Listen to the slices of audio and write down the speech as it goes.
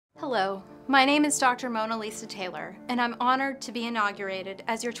Hello, my name is Dr. Monalisa Tailor, and I'm honored to be inaugurated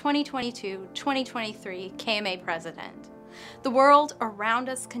as your 2022-2023 KMA President. The world around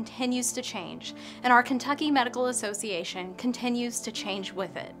us continues to change, and our Kentucky Medical Association continues to change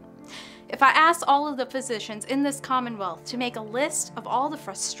with it. If I asked all of the physicians in this Commonwealth to make a list of all the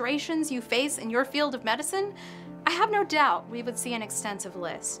frustrations you face in your field of medicine, I have no doubt we would see an extensive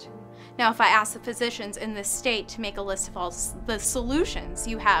list. Now, if I ask the physicians in this state to make a list of all the solutions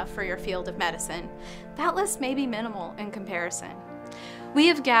you have for your field of medicine, that list may be minimal in comparison. We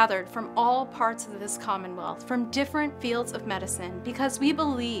have gathered from all parts of this Commonwealth, from different fields of medicine, because we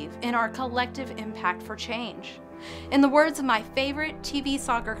believe in our collective impact for change. In the words of my favorite TV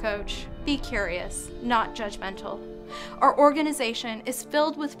soccer coach, be curious, not judgmental. Our organization is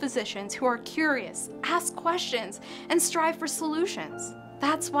filled with physicians who are curious, ask questions, and strive for solutions.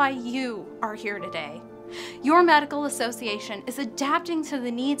 That's why you are here today. Your medical association is adapting to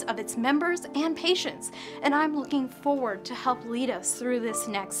the needs of its members and patients, and I'm looking forward to help lead us through this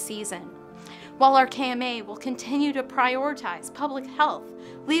next season. While our KMA will continue to prioritize public health,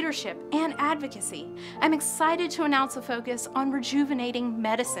 leadership, and advocacy, I'm excited to announce a focus on rejuvenating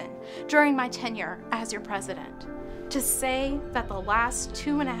medicine during my tenure as your president. To say that the last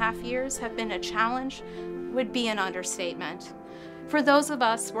 2.5 years have been a challenge would be an understatement. For those of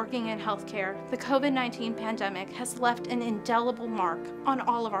us working in healthcare, the COVID-19 pandemic has left an indelible mark on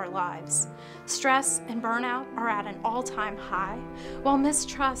all of our lives. Stress and burnout are at an all-time high, while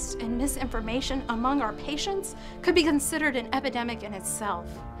mistrust and misinformation among our patients could be considered an epidemic in itself.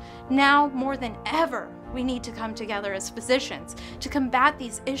 Now, more than ever, we need to come together as physicians to combat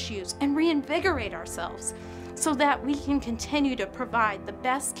these issues and reinvigorate ourselves so that we can continue to provide the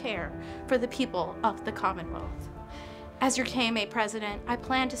best care for the people of the Commonwealth. As your KMA president, I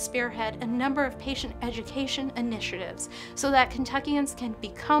plan to spearhead a number of patient education initiatives so that Kentuckians can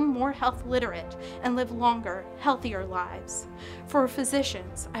become more health literate and live longer, healthier lives. For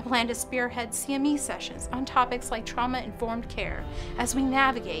physicians, I plan to spearhead CME sessions on topics like trauma-informed care as we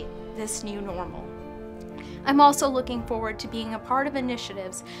navigate this new normal. I'm also looking forward to being a part of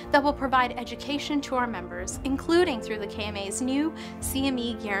initiatives that will provide education to our members, including through the KMA's new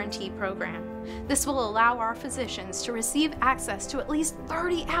CME Guarantee program. This will allow our physicians to receive access to at least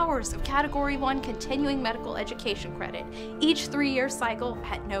 30 hours of Category 1 continuing medical education credit each 3-year cycle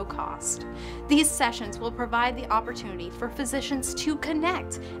at no cost. These sessions will provide the opportunity for physicians to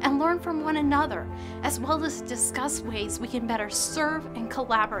connect and learn from one another, as well as discuss ways we can better serve and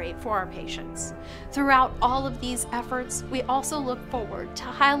collaborate for our patients. Throughout all of these efforts, we also look forward to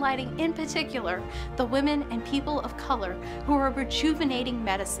highlighting in particular the women and people of color who are rejuvenating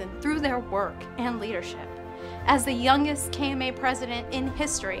medicine through their work and leadership. As the youngest KMA president in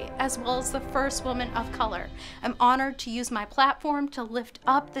history, as well as the first woman of color, I'm honored to use my platform to lift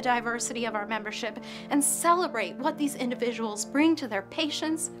up the diversity of our membership and celebrate what these individuals bring to their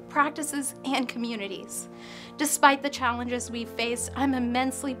patients, practices, and communities. Despite the challenges we've faced, I'm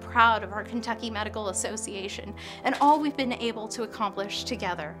immensely proud of our Kentucky Medical Association and all we've been able to accomplish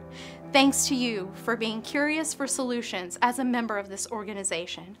together. Thanks to you for being curious for solutions as a member of this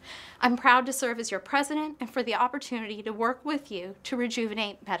organization. I'm proud to serve as your president and for the opportunity to work with you to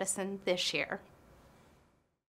rejuvenate medicine this year.